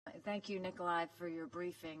Thank you, Nikolai, for your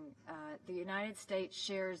briefing. The United States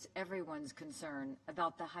shares everyone's concern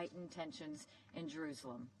about the heightened tensions in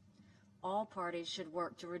Jerusalem. All parties should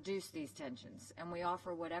work to reduce these tensions, and we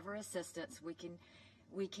offer whatever assistance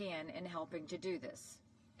we can in helping to do this.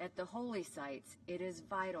 At the holy sites, it is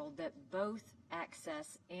vital that both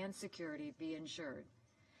access and security be ensured.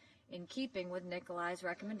 In keeping with Nikolai's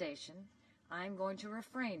recommendation, I'm going to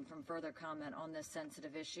refrain from further comment on this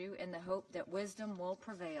sensitive issue in the hope that wisdom will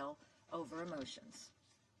prevail over emotions.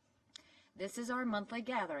 This is our monthly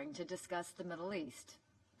gathering to discuss the Middle East.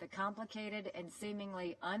 The complicated and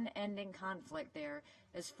seemingly unending conflict there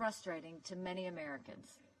is frustrating to many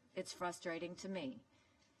Americans. It's frustrating to me.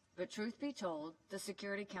 But truth be told, the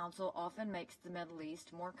Security Council often makes the Middle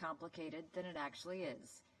East more complicated than it actually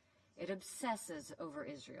is. It obsesses over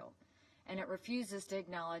Israel, and it refuses to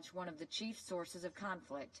acknowledge one of the chief sources of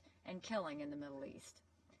conflict and killing in the Middle East.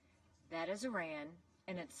 That is Iran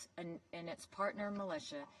and its partner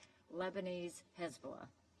militia, Lebanese Hezbollah.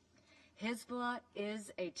 Hezbollah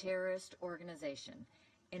is a terrorist organization.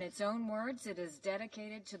 In its own words, it is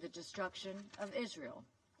dedicated to the destruction of Israel.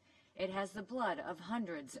 It has the blood of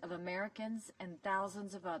hundreds of Americans and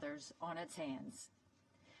thousands of others on its hands.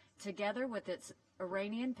 Together with its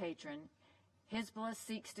Iranian patron, Hezbollah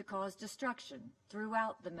seeks to cause destruction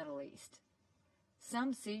throughout the Middle East.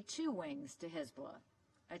 Some see two wings to Hezbollah,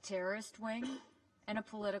 a terrorist wing and a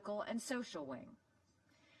political and social wing.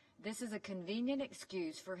 This is a convenient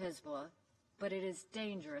excuse for Hezbollah, but it is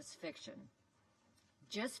dangerous fiction.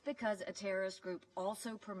 Just because a terrorist group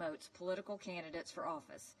also promotes political candidates for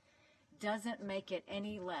office doesn't make it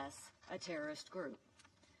any less a terrorist group.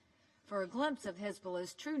 For a glimpse of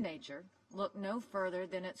Hezbollah's true nature, look no further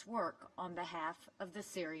than its work on behalf of the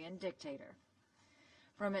Syrian dictator.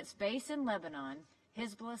 From its base in Lebanon,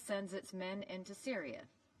 Hezbollah sends its men into Syria.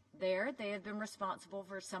 There, they have been responsible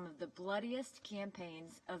for some of the bloodiest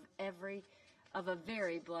campaigns of a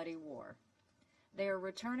very bloody war. They are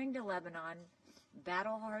returning to Lebanon,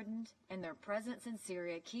 battle-hardened, and their presence in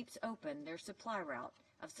Syria keeps open their supply route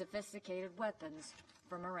of sophisticated weapons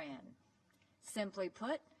from Iran. Simply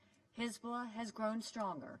put, Hezbollah has grown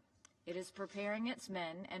stronger. It is preparing its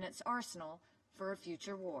men and its arsenal for a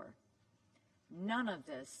future war. None of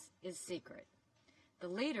this is secret. The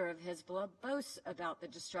leader of Hezbollah boasts about the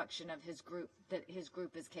destruction of his group that his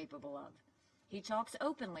group is capable of. He talks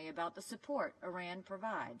openly about the support Iran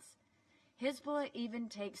provides. Hezbollah even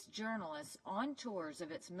takes journalists on tours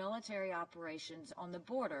of its military operations on the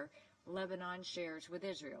border Lebanon shares with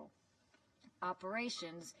Israel.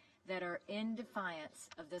 Operations that are in defiance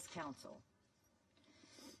of this council.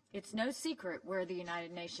 It's no secret where the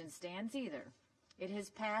United Nations stands either. It has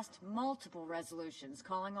passed multiple resolutions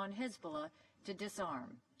calling on Hezbollah to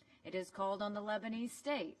disarm. It has called on the Lebanese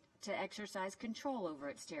state to exercise control over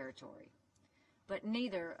its territory. But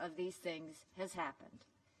neither of these things has happened.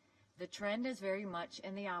 The trend is very much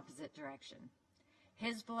in the opposite direction.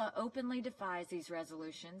 Hezbollah openly defies these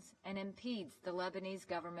resolutions and impedes the Lebanese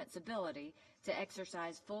government's ability to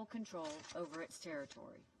exercise full control over its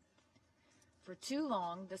territory. For too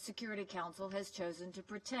long, the Security Council has chosen to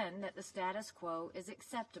pretend that the status quo is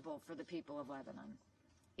acceptable for the people of Lebanon.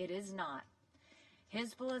 It is not.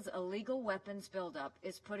 Hezbollah's illegal weapons buildup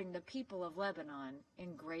is putting the people of Lebanon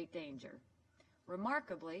in great danger.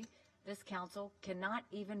 Remarkably, this council cannot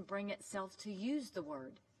even bring itself to use the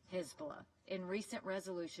word Hezbollah in recent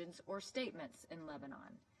resolutions or statements in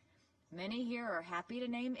Lebanon. Many here are happy to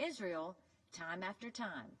name Israel time after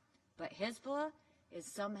time, but Hezbollah is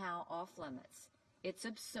somehow off limits. It's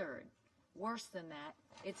absurd. Worse than that,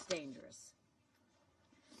 it's dangerous.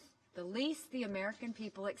 The least the American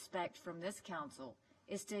people expect from this council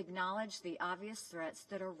is to acknowledge the obvious threats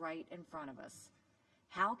that are right in front of us.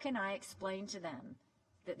 How can I explain to them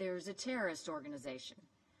that there is a terrorist organization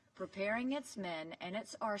preparing its men and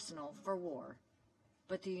its arsenal for war,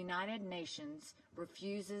 but the United Nations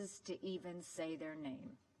refuses to even say their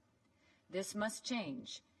name? This must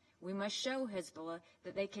change. We must show Hezbollah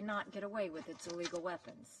that they cannot get away with its illegal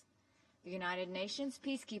weapons. The United Nations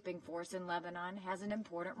peacekeeping force in Lebanon has an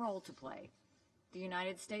important role to play. The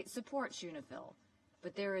United States supports UNIFIL,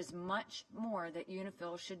 but there is much more that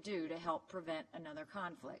UNIFIL should do to help prevent another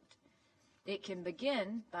conflict. It can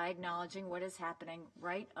begin by acknowledging what is happening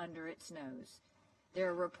right under its nose. There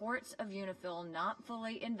are reports of UNIFIL not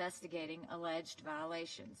fully investigating alleged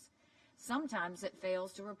violations. Sometimes it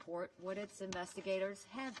fails to report what its investigators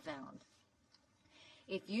have found.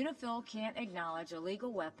 If UNIFIL can't acknowledge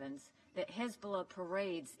illegal weapons that Hezbollah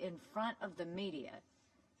parades in front of the media,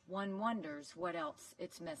 one wonders what else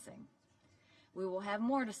it's missing. We will have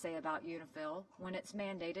more to say about UNIFIL when its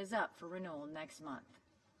mandate is up for renewal next month.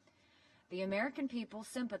 The American people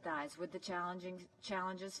sympathize with the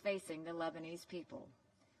challenges facing the Lebanese people.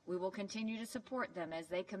 We will continue to support them as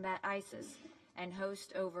they combat ISIS and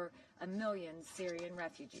host over 1 million Syrian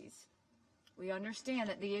refugees. We understand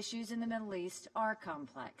that the issues in the Middle East are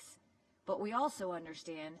complex, but we also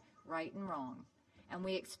understand right and wrong, and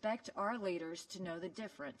we expect our leaders to know the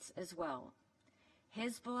difference as well.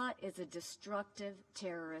 Hezbollah is a destructive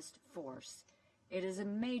terrorist force. It is a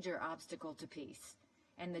major obstacle to peace,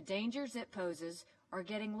 and the dangers it poses are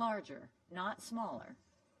getting larger, not smaller.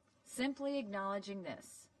 Simply acknowledging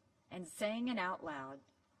this and saying it out loud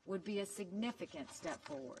would be a significant step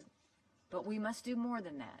forward. But we must do more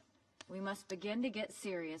than that. We must begin to get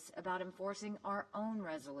serious about enforcing our own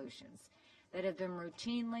resolutions that have been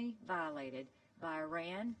routinely violated by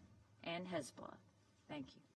Iran and Hezbollah. Thank you.